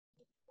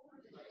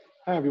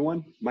Hi,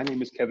 everyone. My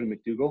name is Kevin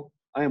McDougall.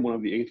 I am one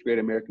of the eighth grade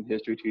American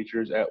history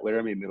teachers at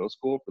Laramie Middle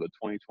School for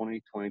the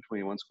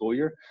 2020-2021 school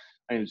year.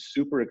 I am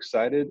super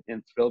excited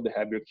and thrilled to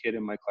have your kid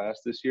in my class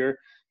this year.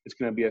 It's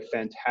going to be a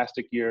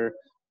fantastic year,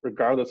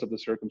 regardless of the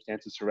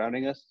circumstances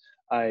surrounding us.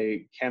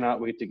 I cannot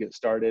wait to get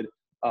started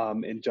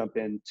and jump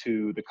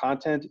into the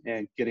content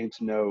and getting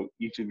to know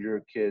each of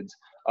your kids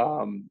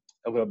a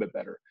little bit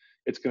better.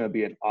 It's going to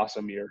be an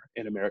awesome year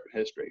in American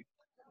history.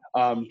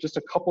 Just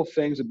a couple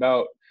things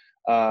about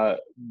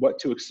what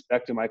to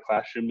expect in my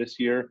classroom this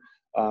year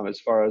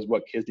as far as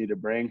what kids need to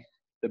bring.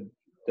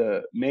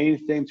 The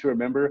main thing to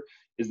remember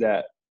is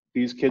that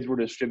these kids were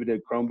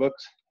distributed Chromebooks,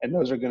 and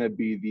those are going to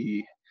be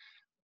the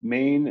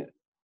main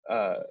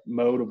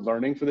mode of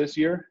learning for this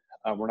year.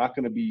 We're not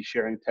going to be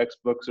sharing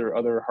textbooks or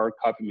other hard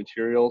copy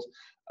materials.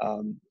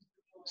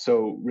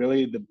 So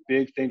really the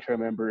big thing to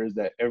remember is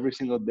that every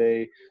single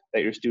day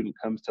that your student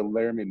comes to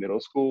Laramie Middle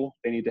School,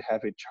 they need to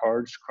have a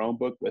charged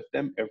Chromebook with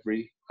them for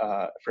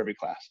every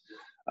class.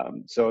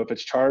 So if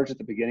it's charged at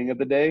the beginning of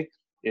the day,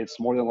 it's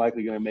more than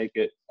likely going to make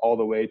it all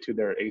the way to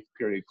their 8th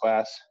period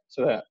class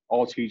so that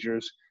all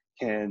teachers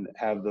can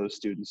have those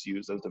students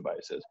use those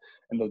devices.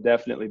 And they'll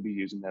definitely be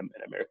using them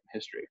in American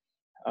history.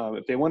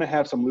 If they want to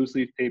have some loose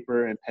leaf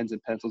paper and pens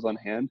and pencils on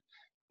hand,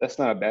 that's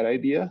not a bad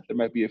idea. There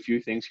might be a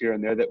few things here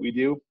and there that we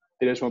do.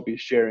 They just won't be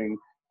sharing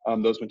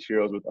those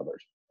materials with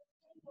others.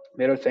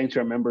 The other thing to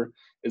remember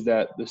is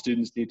that the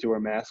students need to wear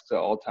masks at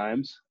all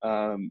times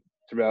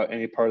throughout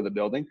any part of the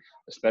building,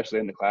 especially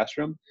in the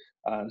classroom.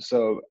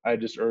 So I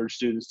just urge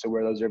students to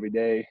wear those every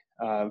day,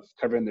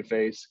 covering their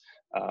face,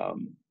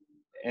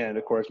 and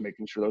of course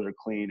making sure those are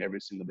clean every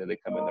single day they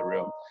come in the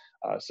room.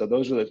 So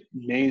those are the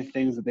main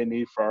things that they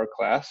need for our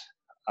class.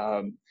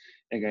 Again,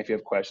 if you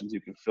have questions, you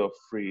can feel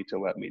free to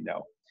let me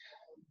know.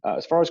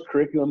 As far as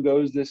curriculum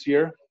goes this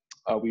year,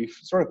 we've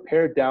sort of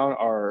pared down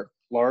our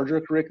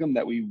larger curriculum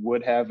that we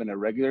would have in a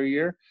regular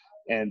year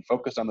and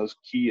focused on those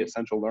key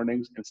essential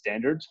learnings and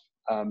standards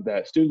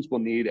that students will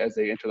need as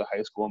they enter the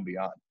high school and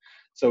beyond.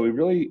 So we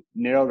really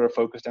narrowed our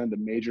focus down to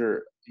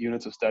major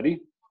units of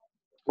study.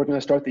 We're going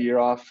to start the year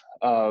off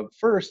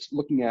first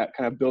looking at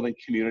kind of building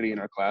community in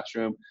our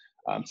classroom,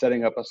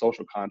 setting up a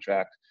social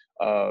contract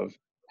of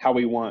how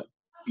we want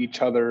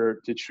each other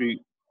to treat,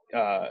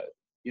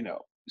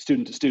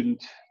 student to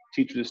student,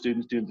 teacher to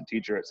student, student to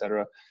teacher, et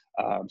cetera.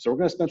 So we're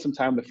going to spend some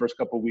time the first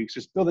couple of weeks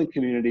just building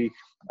community,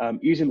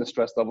 easing the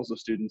stress levels of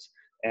students,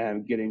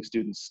 and getting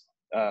students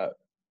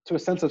to a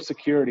sense of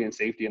security and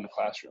safety in the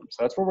classroom.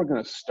 So that's where we're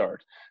going to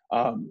start.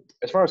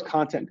 As far as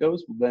content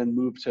goes, we'll then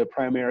move to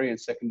primary and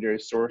secondary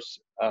source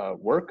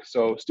work.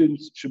 So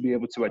students should be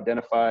able to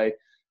identify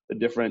the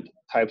different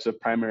types of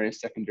primary and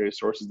secondary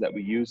sources that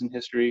we use in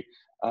history,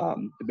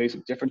 the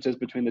basic differences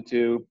between the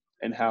two,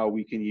 and how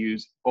we can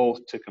use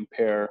both to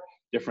compare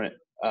different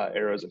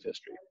eras of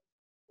history.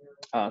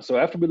 So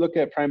after we look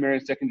at primary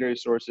and secondary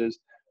sources,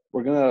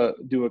 we're going to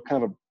do a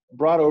kind of a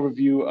broad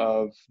overview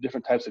of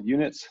different types of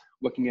units,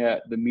 looking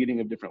at the meeting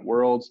of different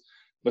worlds,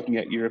 looking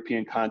at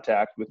European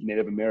contact with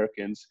Native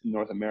Americans in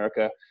North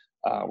America.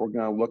 We're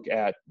going to look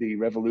at the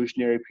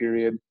Revolutionary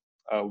period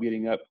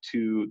leading up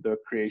to the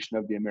creation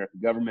of the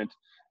American government.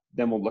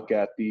 Then we'll look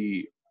at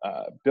the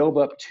build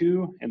up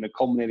to and the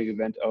culminating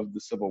event of the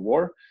Civil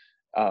War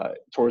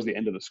towards the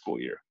end of the school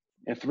year.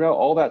 And throughout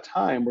all that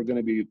time, we're going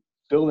to be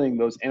building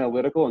those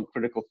analytical and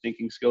critical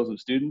thinking skills of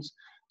students.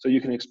 So you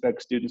can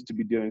expect students to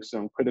be doing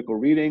some critical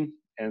reading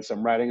and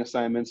some writing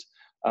assignments.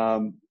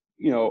 We're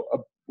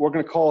going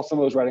to call some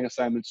of those writing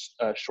assignments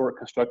short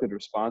constructed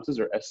responses,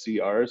 or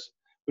SCRs,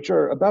 which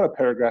are about a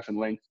paragraph in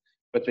length,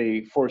 but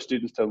they force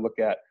students to look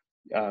at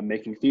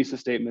making thesis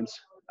statements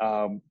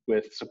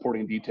with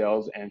supporting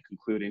details and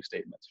concluding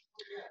statements.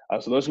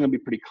 So those are going to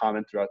be pretty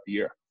common throughout the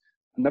year.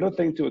 Another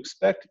thing to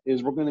expect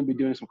is we're going to be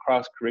doing some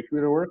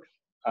cross-curricular work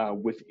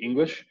with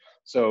English.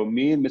 So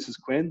me and Mrs.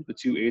 Quinn, the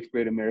two 8th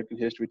grade American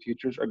history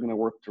teachers, are going to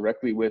work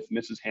directly with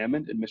Mrs.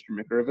 Hammond and Mr.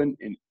 McIrvin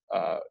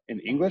in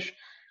English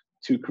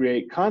to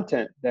create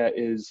content that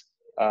is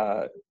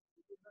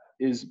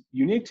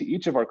unique to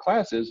each of our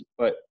classes,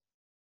 but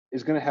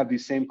is going to have the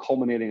same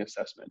culminating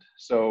assessment.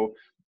 So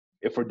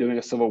if we're doing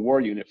a Civil War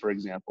unit, for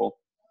example,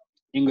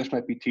 English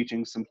might be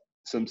teaching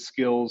some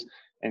skills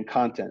and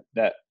content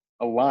that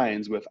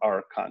aligns with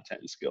our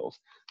content and skills,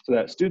 so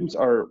that students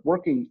are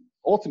working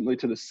ultimately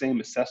to the same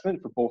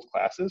assessment for both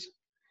classes.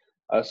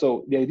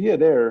 So the idea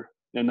there,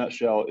 in a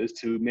nutshell, is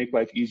to make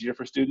life easier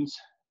for students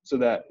so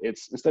that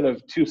it's, instead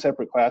of 2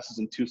 separate classes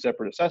and 2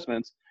 separate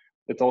assessments,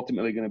 it's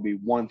ultimately going to be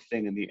one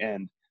thing in the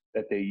end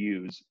that they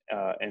use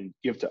and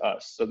give to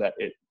us, so that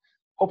it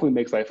hopefully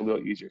makes life a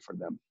little easier for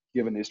them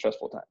given these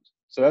stressful times.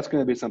 So that's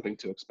going to be something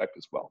to expect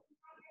as well.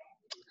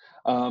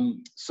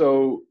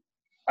 So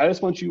I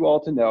just want you all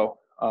to know,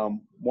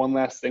 one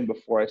last thing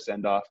before I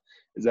send off,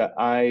 is that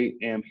I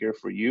am here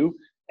for you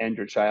and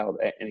your child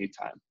at any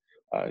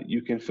time.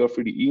 You can feel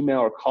free to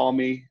email or call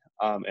me,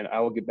 and I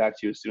will get back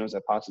to you as soon as I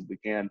possibly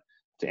can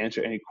to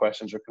answer any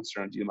questions or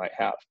concerns you might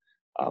have.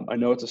 I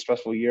know it's a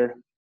stressful year.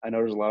 I know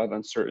there's a lot of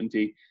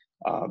uncertainty,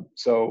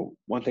 So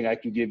one thing I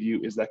can give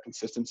you is that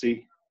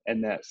consistency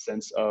and that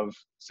sense of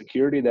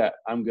security that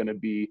I'm going to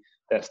be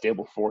that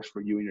stable force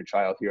for you and your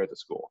child here at the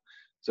school.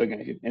 So again,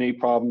 if you have any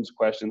problems,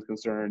 questions,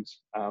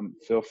 concerns,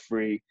 feel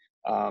free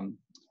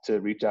to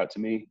reach out to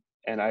me.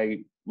 And I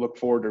look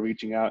forward to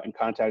reaching out and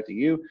contacting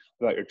you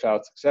about your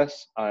child's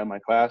success in my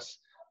class.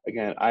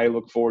 Again, I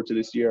look forward to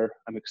this year.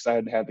 I'm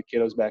excited to have the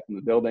kiddos back in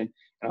the building,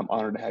 and I'm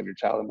honored to have your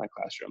child in my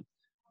classroom.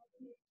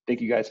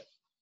 Thank you, guys.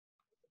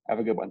 Have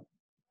a good one.